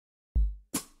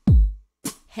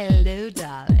Hello,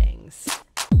 darlings.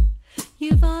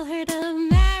 You've all heard of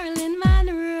Marilyn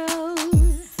Monroe.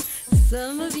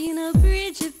 Some of you know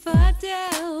Bridget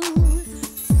Bardot.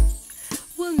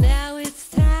 Well, now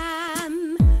it's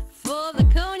time for the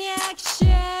Cognac Show.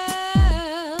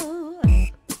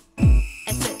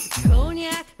 I said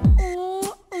cognac,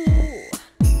 ooh, ooh.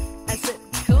 I said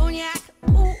cognac,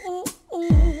 ooh, ooh,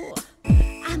 ooh.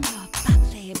 I'm your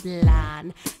bubbly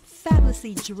blonde,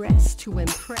 fabulously dressed to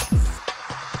impress.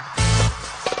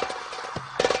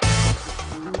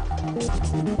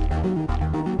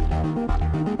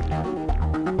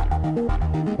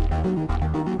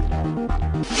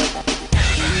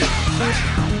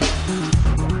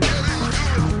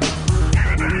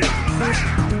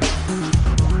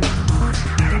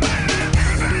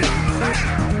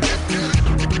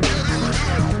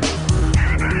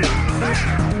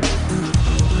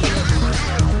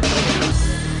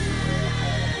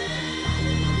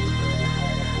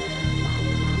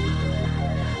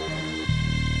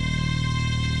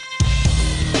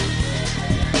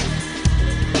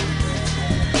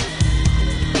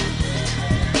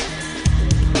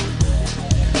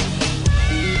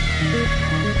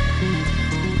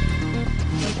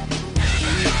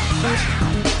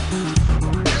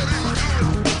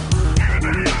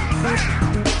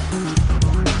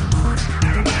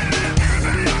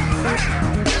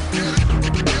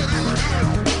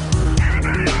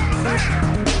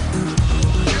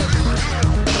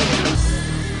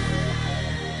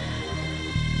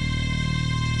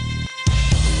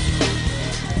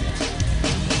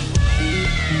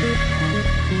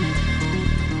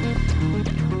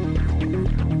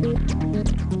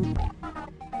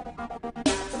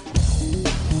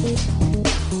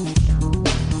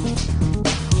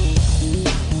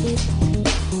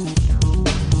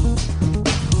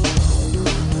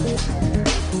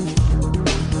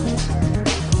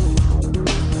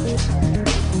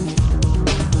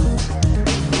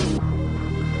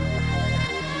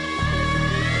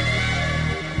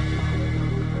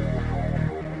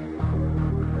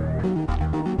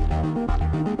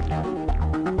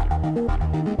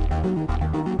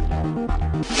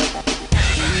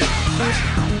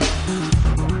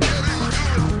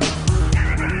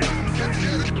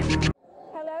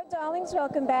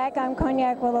 Welcome back. I'm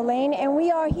Cognac Wellerlane, and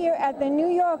we are here at the New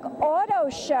York Auto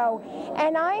Show,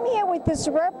 and I'm here with this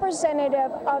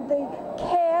representative of the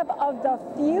cab of the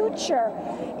future.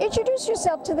 Introduce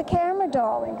yourself to the camera,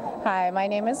 darling. Hi, my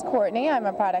name is Courtney. I'm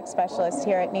a product specialist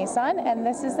here at Nissan, and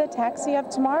this is the taxi of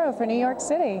tomorrow for New York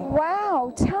City.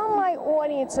 Wow, tell my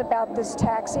audience about this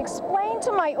taxi. Explain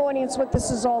to my audience what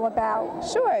this is all about.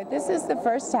 Sure, this is the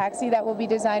first taxi that will be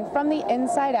designed from the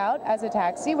inside out as a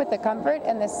taxi with the comfort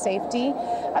and the safety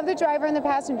of the driver and the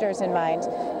passengers in mind.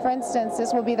 For instance,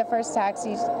 this will be the first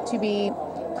taxi to be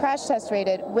crash test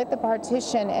rated with the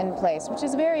partition in place, which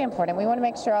is very important. We want to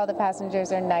make sure all the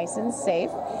passengers are nice and safe,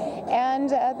 and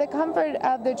the comfort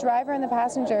of the driver and the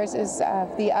passengers is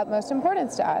of the utmost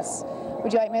importance to us.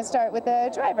 Would you like me to start with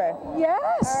the driver?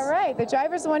 Yes. All right, the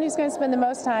driver's the one who's going to spend the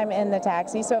most time in the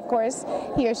taxi, so of course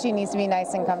he or she needs to be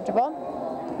nice and comfortable.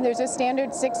 There's a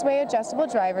standard 6-way adjustable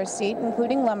driver's seat,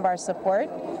 including lumbar support,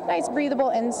 nice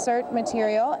breathable insert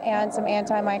material, and some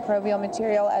antimicrobial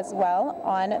material as well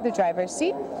on the driver's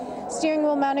seat. Steering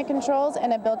wheel mounted controls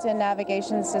and a built-in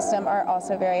navigation system are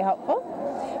also very helpful.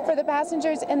 For the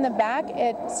passengers in the back,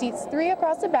 it seats 3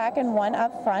 across the back and 1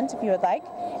 up front if you would like,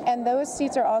 and those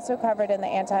seats are also covered in the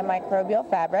antimicrobial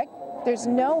fabric. There's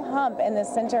no hump in the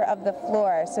center of the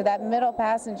floor, so that middle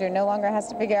passenger no longer has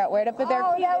to figure out where to put their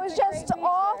feet. Oh, that was just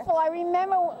awful. I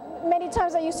remember many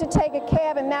times I used to take a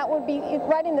cab, and that would be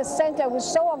right in the center. It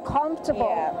was so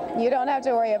uncomfortable. Yeah, you don't have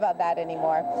to worry about that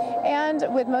anymore. And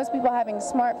with most people having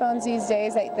smartphones these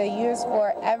days that they use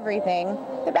for everything,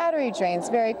 the battery drains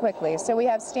very quickly. So we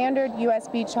have standard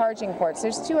USB charging ports.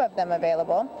 There's 2 of them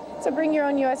available. So bring your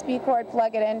own USB cord,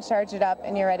 plug it in, charge it up,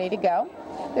 and you're ready to go.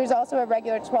 There's also a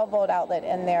regular 12-volt outlet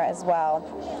in there as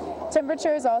well.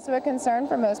 Temperature is also a concern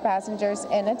for most passengers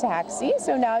in a taxi,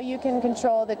 so now you can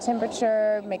control the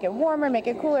temperature, make it warmer, make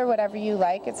it cooler, whatever you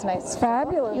like. It's nice. It's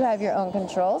fabulous. You have your own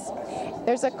controls.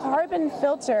 There's a carbon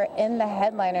filter in the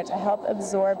headliner to help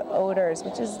absorb odors,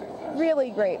 which is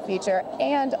really great feature,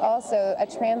 and also a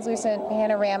translucent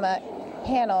panorama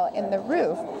panel in the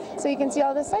roof, so you can see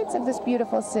all the sights of this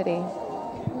beautiful city.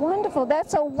 Wonderful.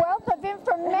 That's a wealth of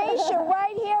information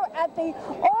right here at the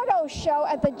Auto Auto Show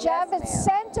at the Javitts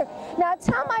Center. Now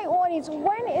tell my audience,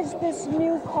 when is this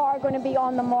new car going to be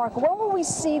on the market? When will we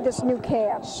see this new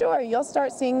cab? Sure, you'll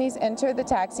start seeing these enter the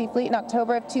taxi fleet in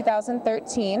October of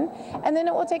 2013, and then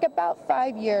it will take about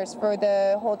 5 years for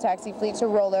the whole taxi fleet to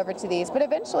roll over to these, but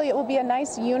eventually it will be a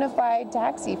nice unified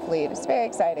taxi fleet. It's very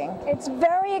exciting. It's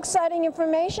very exciting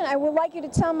information. I would like you to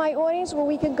tell my audience where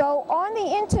we could go on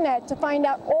the internet to find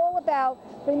out all about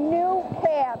the new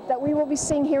cab that we will be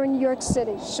seeing here in New York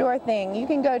City. Sure thing. You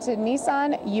can go to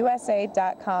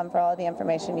nissanusa.com for all the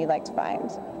information you'd like to find.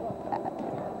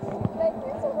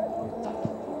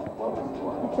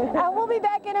 And we'll be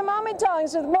back in a moment,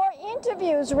 darlings, with more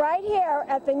interviews right here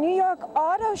at the New York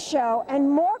Auto Show and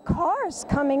more cars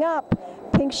coming up.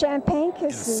 Pink champagne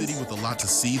kisses. In a city with a lot to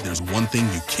see, there's one thing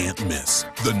you can't miss.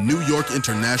 The New York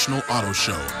International Auto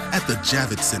Show at the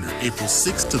Javitts Center, April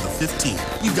 6th to the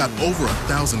 15th. We've got over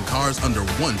 1,000 cars under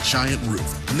one giant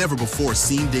roof. Never before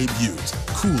seen debuts,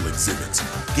 cool exhibits,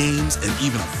 games, and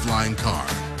even a flying car.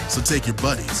 So take your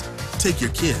buddies, take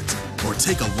your kids, or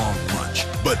take a long lunch.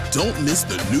 But don't miss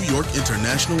the New York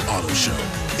International Auto Show,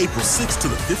 April 6th to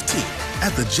the 15th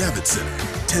at the Javitts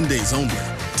Center. 10 days only.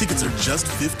 Tickets are just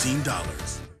 $15.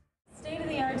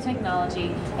 State-of-the-art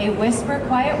technology, a whisper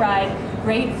quiet ride,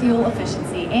 great fuel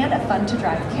efficiency, and a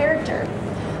fun-to-drive character.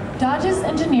 Dodge's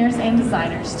engineers and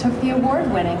designers took the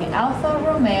award-winning Alfa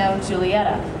Romeo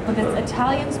Giulietta with its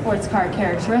Italian sports car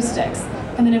characteristics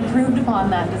and then improved upon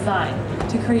that design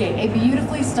to create a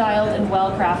beautifully styled and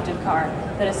well-crafted car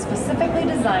that is specifically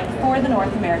designed for the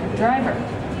North American driver.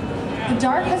 The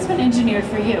Dart has been engineered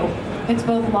for you. It's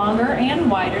both longer and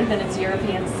wider than its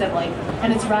European sibling,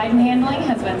 and its ride and handling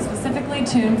has been specifically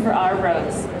tuned for our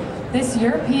roads. This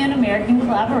European-American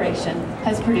collaboration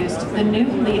has produced the new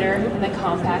leader in the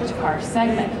compact car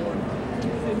segment.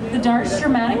 The Dart's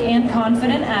dramatic and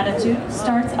confident attitude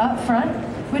starts up front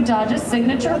with Dodge's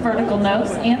signature vertical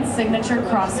nose and signature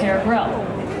crosshair grille.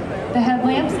 The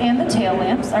headlamps and the tail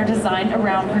lamps are designed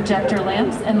around projector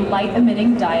lamps and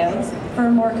light-emitting diodes for a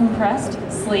more compressed,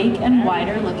 sleek, and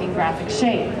wider-looking graphic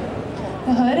shape.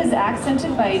 The hood is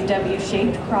accented by a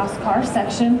W-shaped cross-car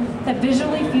section that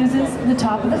visually fuses the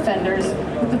top of the fenders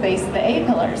with the base of the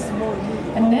A-pillars.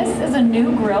 And this is a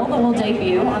new grille that will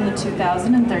debut on the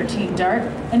 2013 Dart,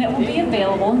 and it will be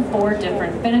available in 4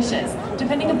 different finishes,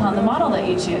 depending upon the model that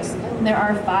you choose. And there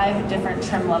are 5 different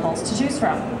trim levels to choose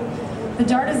from. The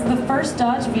Dart is the first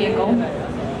Dodge vehicle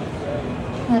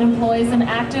that employs an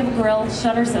active grille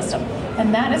shutter system,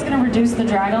 and that is going to reduce the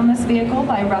drag on this vehicle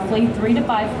by roughly 3 to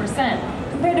 5%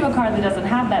 compared to a car that doesn't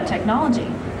have that technology.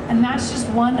 And that's just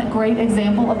one great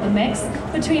example of the mix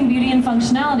between beauty and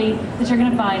functionality that you're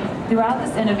going to find throughout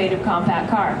this innovative compact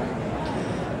car.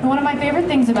 And one of my favorite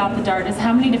things about the Dart is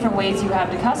how many different ways you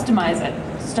have to customize it,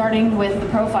 starting with the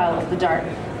profile of the Dart.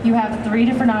 You have 3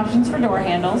 different options for door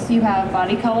handles. You have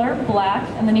body color, black,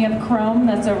 and then you have chrome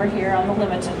that's over here on the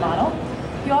limited model.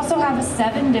 You also have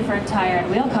 7 different tire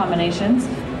and wheel combinations,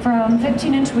 from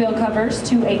 15-inch wheel covers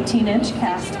to 18-inch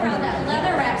cast. Around that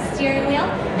leather-wrapped steering wheel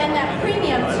and that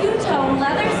premium 2-tone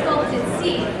leather sculpted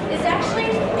seat is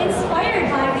actually inspired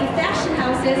by the fashion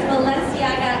houses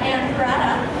Balenciaga and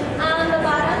Prada. On the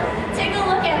bottom, take a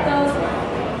look at those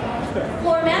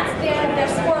floor mats. They have their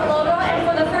sport logo, and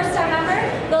for the first time ever,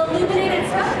 the illuminated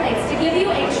scuff plates to give you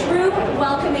a true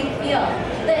welcoming feel.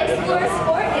 The Explorer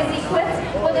Sport is equipped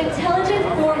with intelligent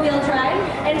 4-wheel drive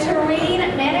and terrain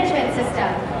management system.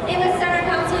 In the center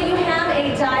console, you have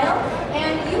a dial,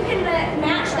 and you can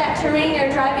match that terrain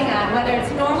you're driving on, whether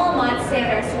it's normal, mud,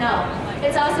 sand, or snow.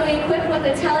 It's also equipped with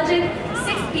intelligent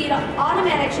 6-speed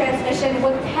automatic transmission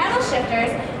with paddle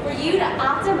shifters for you to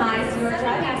optimize your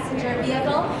driving passenger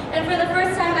vehicle. And for the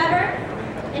first time ever,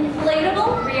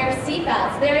 inflatable rear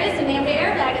seatbelts. There is an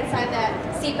airbag inside that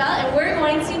seatbelt, and we're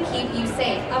going to keep you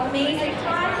safe. Amazing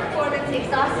high-performance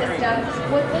exhaust system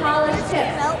with polished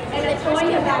tips, and a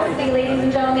towing capacity, ladies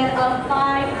and gentlemen, of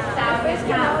 5,000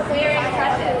 pounds. Very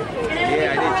impressive. And as we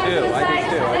come around to the side,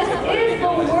 this is the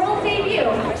world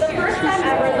debut, the first time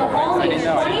ever, the all-new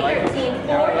 2013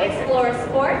 Ford Explorer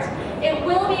Sport. It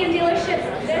will be in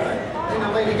dealerships this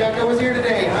Lady Gaga was here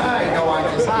today. Hi. No, I'm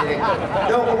just kidding.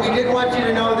 No, but we did want you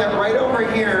to know that right over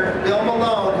here, Bill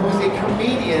Malone, who's a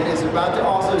comedian, is about to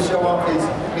also show off his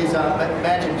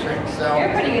magic tricks. So you're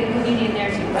a pretty good comedian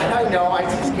there too. I know. I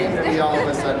just came to me all of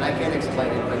a sudden. I can't explain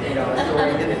it, but you know, that's the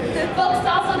way it is. Folks,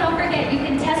 also don't forget you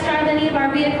can test drive any of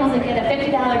our vehicles and get a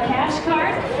 $50 cash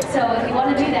card. So if you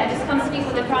want to do that, just come speak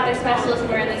with the product specialist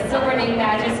wearing the silver name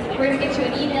badges. We're going to get you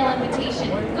an email invitation.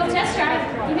 Go test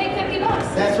drive. You make $50.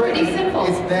 That's right. Pretty simple.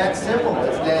 It's that simple.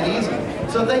 It's that easy.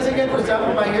 So thanks again for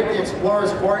stopping by here at the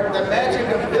Explorers Court. The magic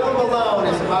of Bill Malone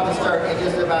is about to start in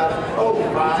just about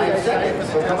 5 seconds.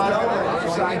 So come on over.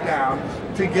 Upside down.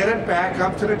 To get it back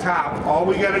up to the top, all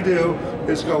we got to do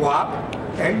is go up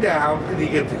and down, and you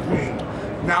get the queen.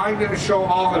 Now I'm going to show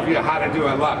all of you how to do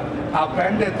it. Look, I'll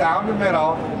bend it down the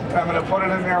middle, and I'm going to put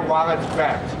it in there while it's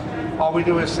bent. All we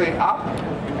do is say up,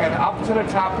 and up to the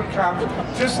top it comes,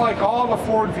 just like all the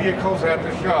Ford vehicles at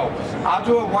the show. I'll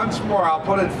do it once more. I'll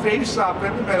put it face up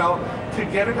in the middle. To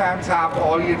get it on top,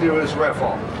 all you do is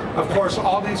riffle. Of course,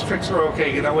 all these tricks are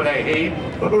okay. You know what I hate?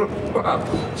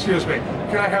 Excuse me.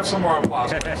 Can I have some more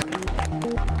applause?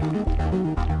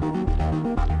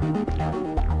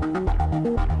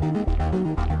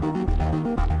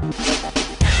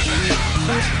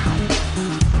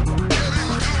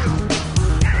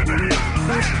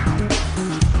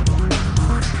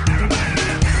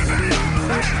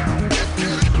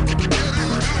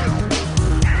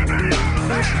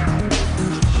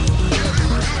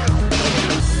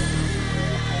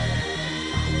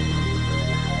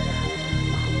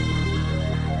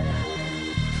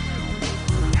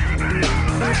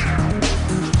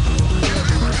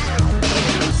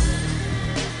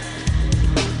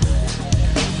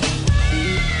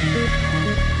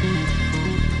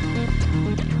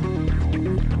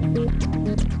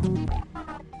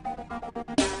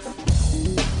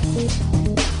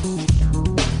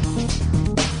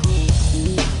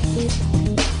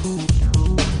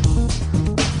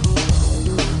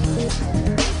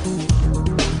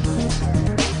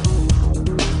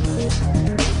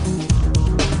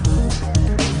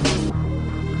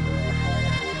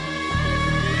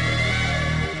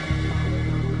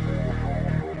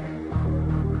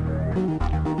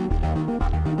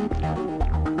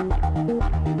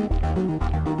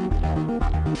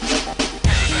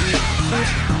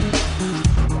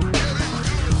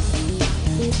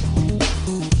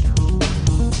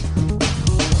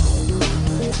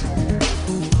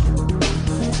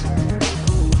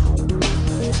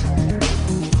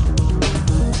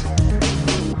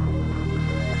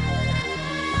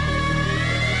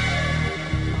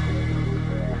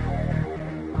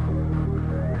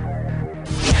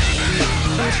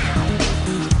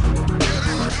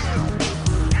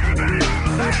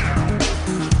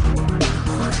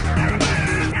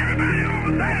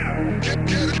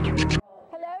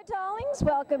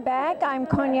 Welcome back. I'm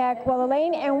Cognac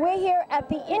Wellerlane, and we're here at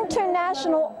the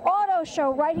International Auto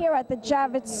Show right here at the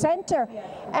Javitts Center.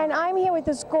 And I'm here with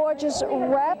this gorgeous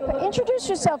rep. Introduce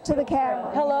yourself to the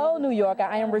camera. Hello, New York.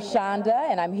 I am Roshonda,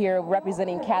 and I'm here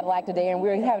representing Cadillac today, and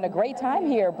we're having a great time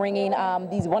here bringing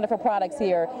these wonderful products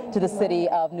here to the city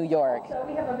of New York.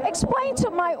 Explain to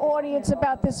my audience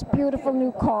about this beautiful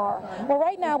new car. Well,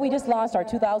 right now we just launched our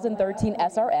 2013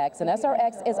 SRX, and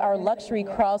SRX is our luxury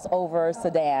crossover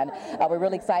sedan. We're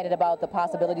really excited about the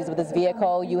possibilities with this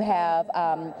vehicle. You have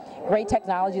great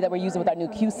technology that we're using with our new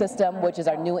Q system, which is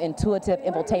our new intuitive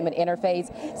infotainment interface.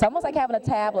 It's almost like having a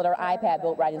tablet or iPad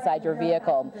built right inside your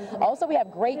vehicle. Also, we have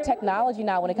great technology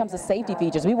now when it comes to safety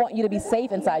features. We want you to be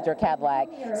safe inside your Cadillac.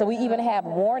 So we even have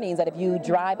warnings that if you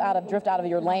drift out of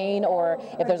your lane, or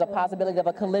if there's a possibility of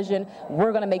a collision,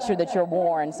 we're going to make sure that you're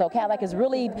warned. So Cadillac is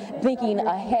really thinking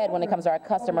ahead when it comes to our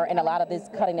customer and a lot of this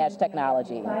cutting-edge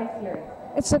technology.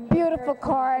 It's a beautiful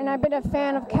car, and I've been a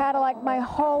fan of Cadillac my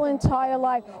whole entire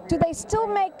life. Do they still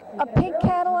make a pink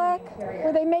Cadillac?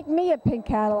 Or they make me a pink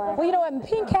Cadillac? Well, you know, a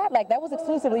pink Cadillac, that was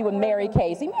exclusively with Mary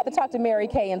Kay. So you might have to talk to Mary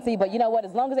Kay and see, but you know what?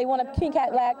 As long as they want a pink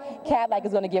Cadillac, Cadillac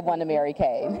is going to give one to Mary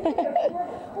Kay.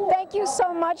 Thank you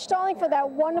so much, darling, for that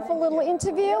wonderful little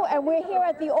interview. And we're here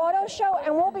at the auto show,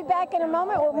 and we'll be back in a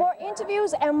moment with more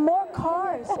interviews and more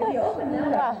cars.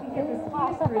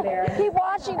 Keep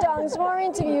watching, darlings. More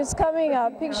interviews coming up.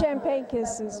 Big champagne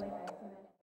kisses.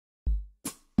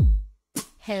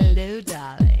 Hello,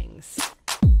 darlings.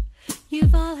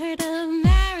 You've all heard of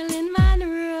Marilyn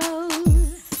Monroe.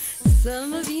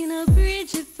 Some of you know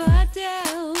Bridget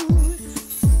Bardot.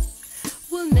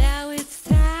 Well, now it's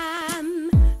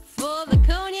time for the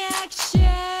Cognac Show.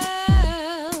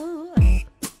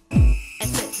 I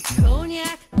said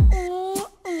cognac, ooh,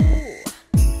 ooh.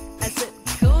 I said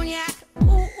cognac,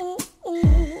 ooh, ooh,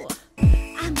 ooh.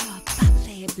 I'm a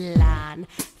bubbly blonde,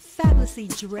 fabulously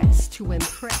dressed to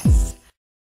impress.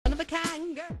 One of a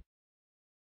kind girl.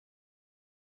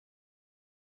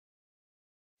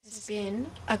 This has been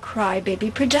a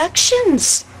Crybaby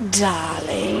Productions,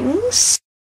 darlings.